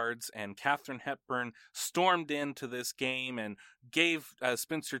playing cards, and Katharine Hepburn stormed into this game and gave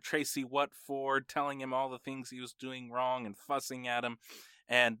Spencer Tracy what for, telling him all the things he was doing wrong and fussing at him.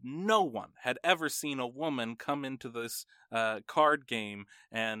 And no one had ever seen a woman come into this card game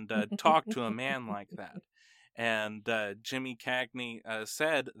and talk to a man like that. And Jimmy Cagney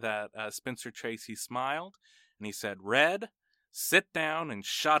said that Spencer Tracy smiled, and he said, "Red, sit down and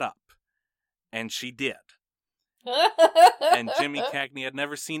shut up." And she did. And Jimmy Cagney had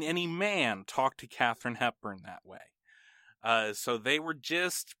never seen any man talk to Katharine Hepburn that way. So they were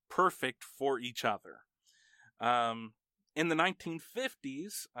just perfect for each other. In the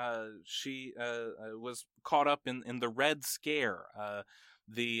 1950s, she was caught up in the Red Scare.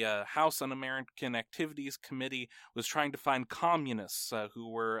 The House Un-American Activities Committee was trying to find communists who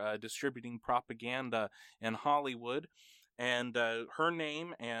were distributing propaganda in Hollywood. And her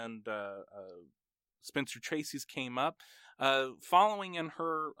name and Spencer Tracy's came up. Following in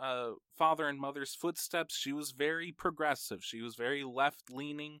her father and mother's footsteps, she was very progressive. She was very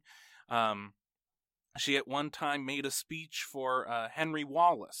left-leaning. She at one time made a speech for Henry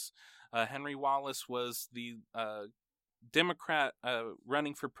Wallace. Henry Wallace was the Democrat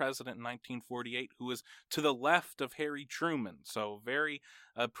running for president in 1948 who was to the left of Harry Truman, so very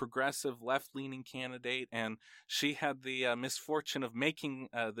progressive left-leaning candidate, and she had the misfortune of making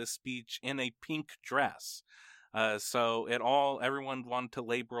this speech in a pink dress. So everyone wanted to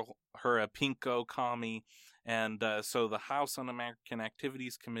label her a pinko commie, and so the House Un-American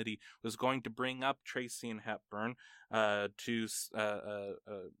Activities Committee was going to bring up Tracy and Hepburn to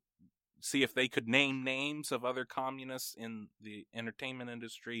see if they could name names of other communists in the entertainment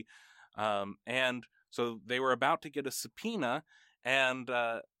industry. And so they were about to get a subpoena, and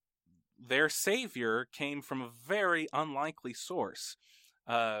their savior came from a very unlikely source.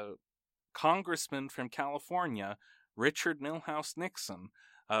 Congressman from California, Richard Milhous Nixon,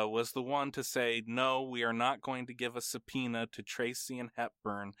 was the one to say, no, we are not going to give a subpoena to Tracy and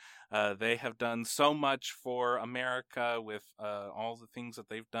Hepburn. They have done so much for America with all the things that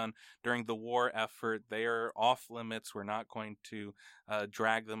they've done during the war effort. They are off limits. We're not going to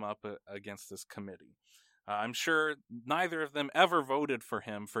drag them up against this committee. I'm sure neither of them ever voted for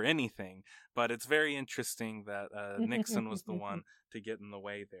him for anything, but it's very interesting that Nixon was the one to get in the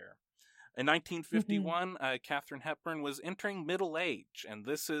way there. In 1951, Katharine Hepburn was entering middle age, and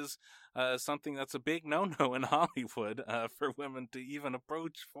this is something that's a big no-no in Hollywood for women to even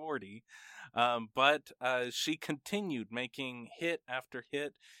approach 40. But she continued making hit after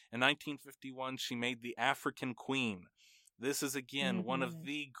hit. In 1951, she made The African Queen. This is, again, one of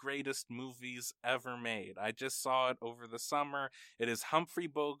the greatest movies ever made. I just saw it over the summer. It is Humphrey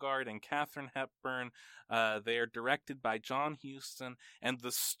Bogart and Katharine Hepburn. They are directed by John Huston. And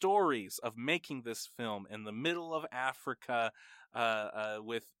the stories of making this film in the middle of Africa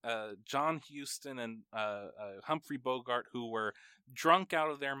with John Huston and Humphrey Bogart, who were drunk out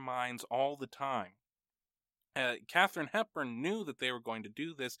of their minds all the time. Katharine Hepburn knew that they were going to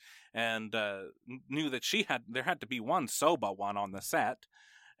do this, and knew that there had to be one sober one on the set,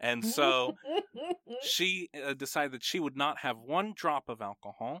 and so she decided that she would not have one drop of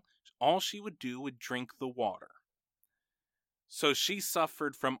alcohol. All she would do would drink the water. So she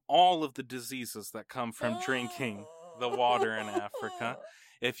suffered from all of the diseases that come from drinking the water in Africa.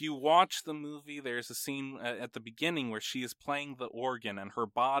 If you watch the movie, there's a scene at the beginning where she is playing the organ and her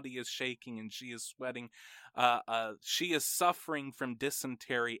body is shaking and she is sweating. She is suffering from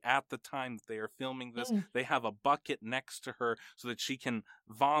dysentery at the time that they are filming this. They have a bucket next to her so that she can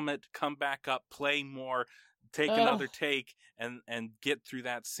vomit, come back up, play more, take another take, and get through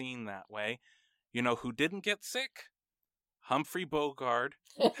that scene that way. You know who didn't get sick? Humphrey Bogart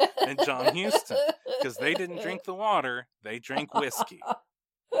and John Huston, because they didn't drink the water, they drank whiskey.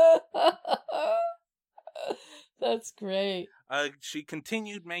 That's great. She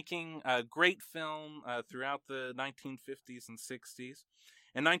continued making great film throughout the 1950s and 60s.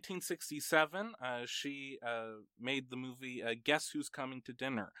 In 1967, she made the movie Guess Who's Coming to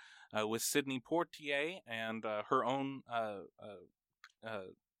Dinner with Sidney Poitier and her own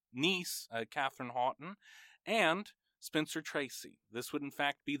niece, Katherine Houghton, and Spencer Tracy. This would in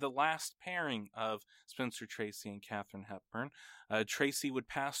fact be the last pairing of Spencer Tracy and Katharine Hepburn. Tracy would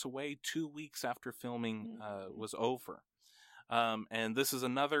pass away 2 weeks after filming was over. And this is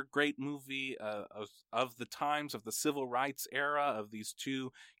another great movie of the times of the civil rights era, of these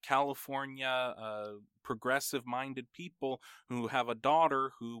two California progressive-minded people who have a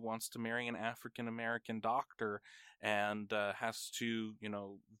daughter who wants to marry an African-American doctor and has to,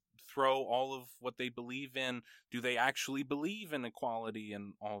 throw all of what they believe in. Do they actually believe in equality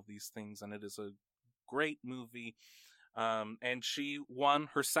and all of these things? And it is a great movie. And she won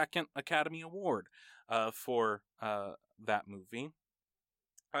her second Academy Award for that movie.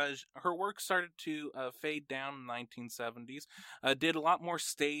 Her work started to fade down in the 1970s. Did a lot more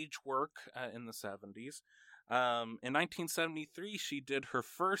stage work in the 70s. In 1973, she did her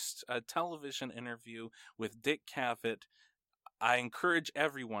first television interview with Dick Cavett. I encourage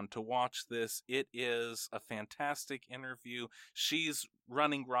everyone to watch this. It is a fantastic interview. She's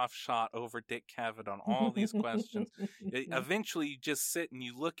running roughshod over Dick Cavett on all these questions. Eventually, you just sit and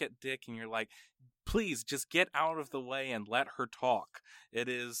you look at Dick and you're like, please just get out of the way and let her talk. It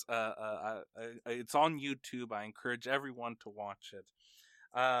is, it's on YouTube. I encourage everyone to watch it.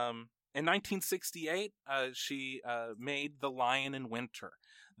 In 1968, she made The Lion in Winter.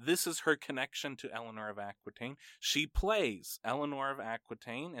 This is her connection to Eleanor of Aquitaine. She plays Eleanor of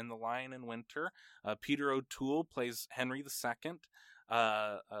Aquitaine in The Lion in Winter. Peter O'Toole plays Henry II.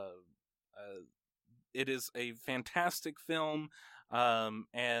 It is a fantastic film,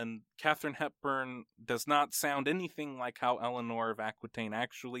 and Katharine Hepburn does not sound anything like how Eleanor of Aquitaine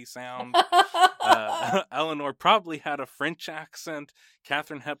actually sounds. Eleanor probably had a French accent.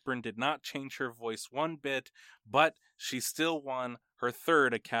 Katharine Hepburn did not change her voice one bit, but she still won her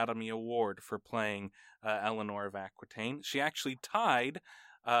 3rd Academy Award for playing Eleanor of Aquitaine. She actually tied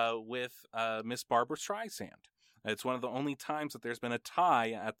with Miss Barbra Streisand. It's one of the only times that there's been a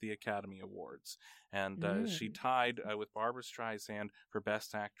tie at the Academy Awards. And she tied with Barbra Streisand for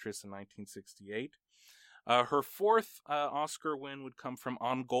Best Actress in 1968. Her 4th Oscar win would come from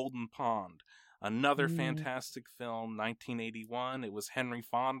On Golden Pond, another fantastic film, 1981. It was Henry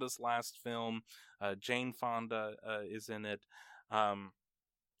Fonda's last film. Jane Fonda is in it.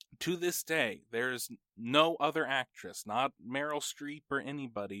 To this day, there's no other actress, not Meryl Streep or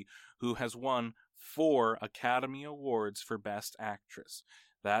anybody, who has won 4 Academy Awards for Best Actress.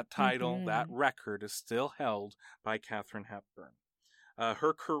 That title, that record is still held by Katharine Hepburn.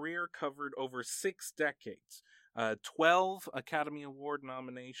 Her career covered over 6 decades, 12 Academy Award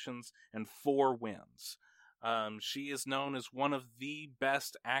nominations, and 4 wins. She is known as one of the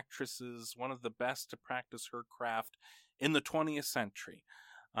best actresses, one of the best to practice her craft in the 20th century.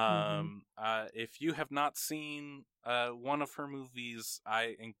 If you have not seen one of her movies,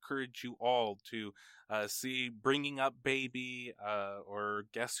 I encourage you all to see Bringing Up Baby, or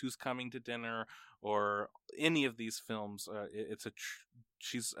Guess Who's Coming to Dinner, or any of these films.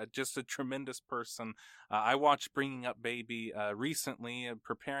 She's just a tremendous person. I watched Bringing Up Baby recently,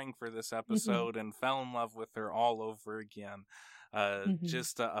 preparing for this episode, and fell in love with her all over again.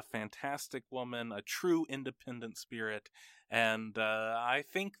 Just a fantastic woman, a true independent spirit. And I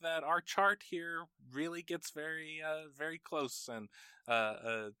think that our chart here really gets very, very close and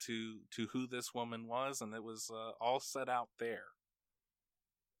to who this woman was, and it was all set out there.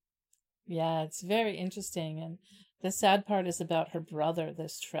 Yeah, it's very interesting, and the sad part is about her brother,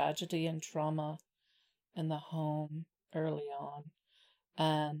 this tragedy and trauma in the home early on,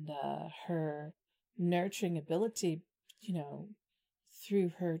 and her nurturing ability,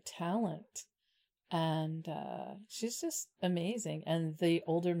 through her talent. And she's just amazing. And the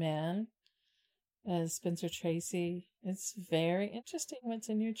older man, Spencer Tracy, it's very interesting what's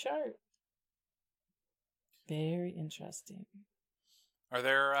in your chart. Very interesting. Are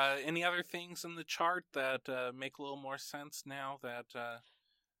there any other things in the chart that make a little more sense now that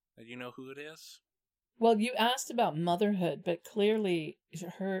you know who it is? Well, you asked about motherhood, but clearly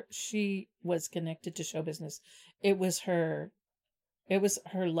she was connected to show business. It was her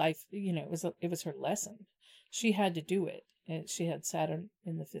life, it was her lesson. She had to do it. She had Saturn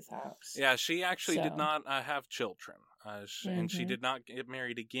in the 5th house. Yeah, she actually did not have children. And she did not get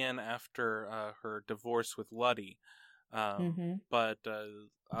married again after her divorce with Luddy. But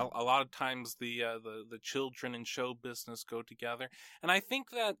a lot of times the children in show business go together. And I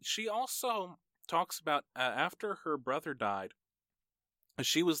think that she also talks about after her brother died,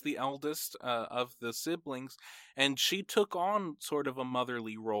 she was the eldest of the siblings, and she took on sort of a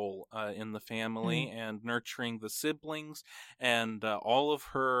motherly role in the family and nurturing the siblings. And all of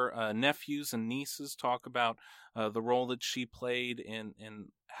her nephews and nieces talk about the role that she played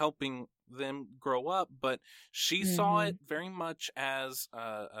in helping them grow up. But she saw it very much as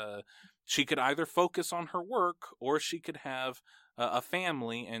she could either focus on her work or she could have a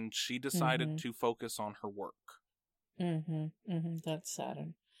family, and she decided to focus on her work. That's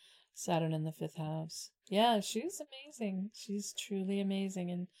Saturn in the 5th house. Yeah, she's amazing. She's truly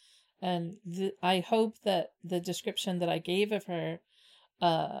amazing. And I hope that the description that I gave of her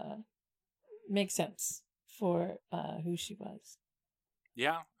makes sense for who she was.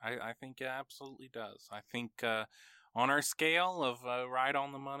 Yeah, I think it absolutely does. I think on our scale of right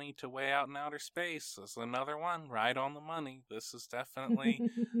on the money to way out in outer space, this is another one, right on the money. This is definitely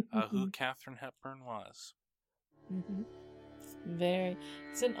who Katharine Hepburn was.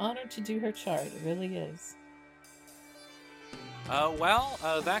 It's an honor to do her chart. It really is.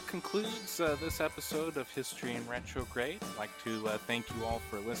 That concludes this episode of History in Retrograde. I'd like to thank you all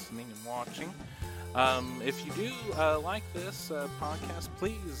for listening and watching. If you do like this podcast,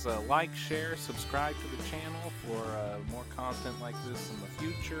 please like, share, subscribe to the channel for more content like this in the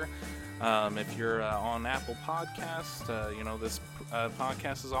future. If you're on Apple Podcasts, this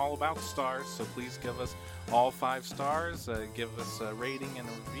podcast is all about stars, so please give us all 5 stars, give us a rating and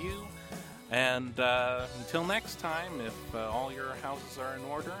a review. And until next time, if all your houses are in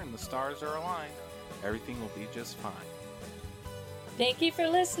order and the stars are aligned, everything will be just fine. Thank you for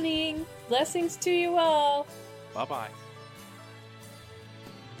listening. Blessings to you all. Bye-bye.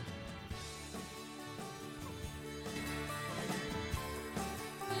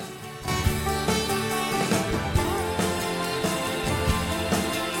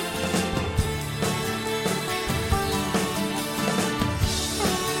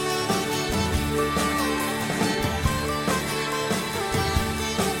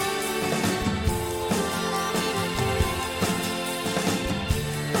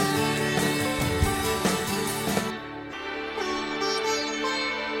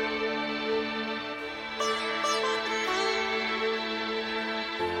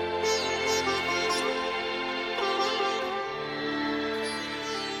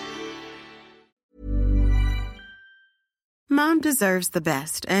 Mom deserves the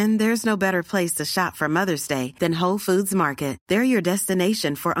best, and there's no better place to shop for Mother's Day than Whole Foods Market. They're your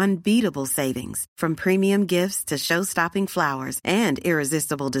destination for unbeatable savings, from premium gifts to show-stopping flowers and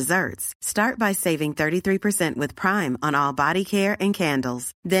irresistible desserts. Start by saving 33% with Prime on all body care and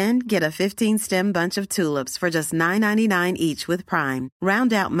candles. Then get a 15-stem bunch of tulips for just $9.99 each with Prime.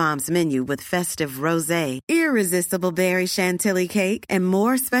 Round out Mom's menu with festive rosé, irresistible berry chantilly cake, and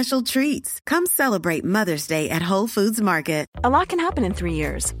more special treats. Come celebrate Mother's Day at Whole Foods Market. A lot can happen in 3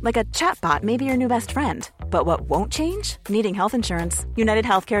 years, like a chatbot may be your new best friend. But what won't change? Needing health insurance. United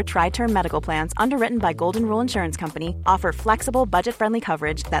Healthcare Tri-Term Medical Plans, underwritten by Golden Rule Insurance Company, offer flexible, budget-friendly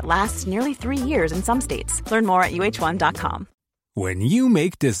coverage that lasts nearly 3 years in some states. Learn more at UH1.com. When you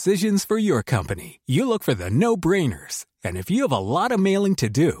make decisions for your company, you look for the no-brainers. And if you have a lot of mailing to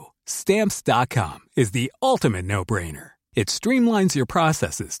do, Stamps.com is the ultimate no-brainer. It streamlines your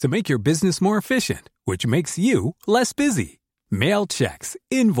processes to make your business more efficient, which makes you less busy. Mail checks,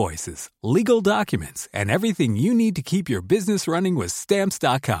 invoices, legal documents, and everything you need to keep your business running with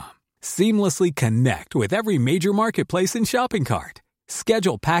Stamps.com. Seamlessly connect with every major marketplace and shopping cart.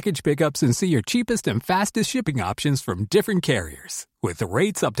 Schedule package pickups and see your cheapest and fastest shipping options from different carriers, with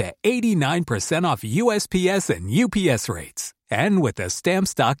rates up to 89% off USPS and UPS rates. And with the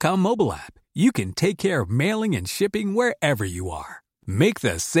Stamps.com mobile app, you can take care of mailing and shipping wherever you are. Make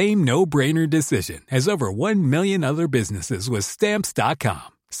the same no-brainer decision as over 1 million other businesses with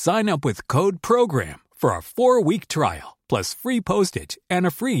Stamps.com. Sign up with code PROGRAM for a 4-week trial, plus free postage and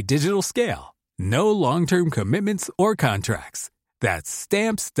a free digital scale. No long-term commitments or contracts. That's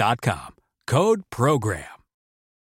Stamps.com. Code PROGRAM.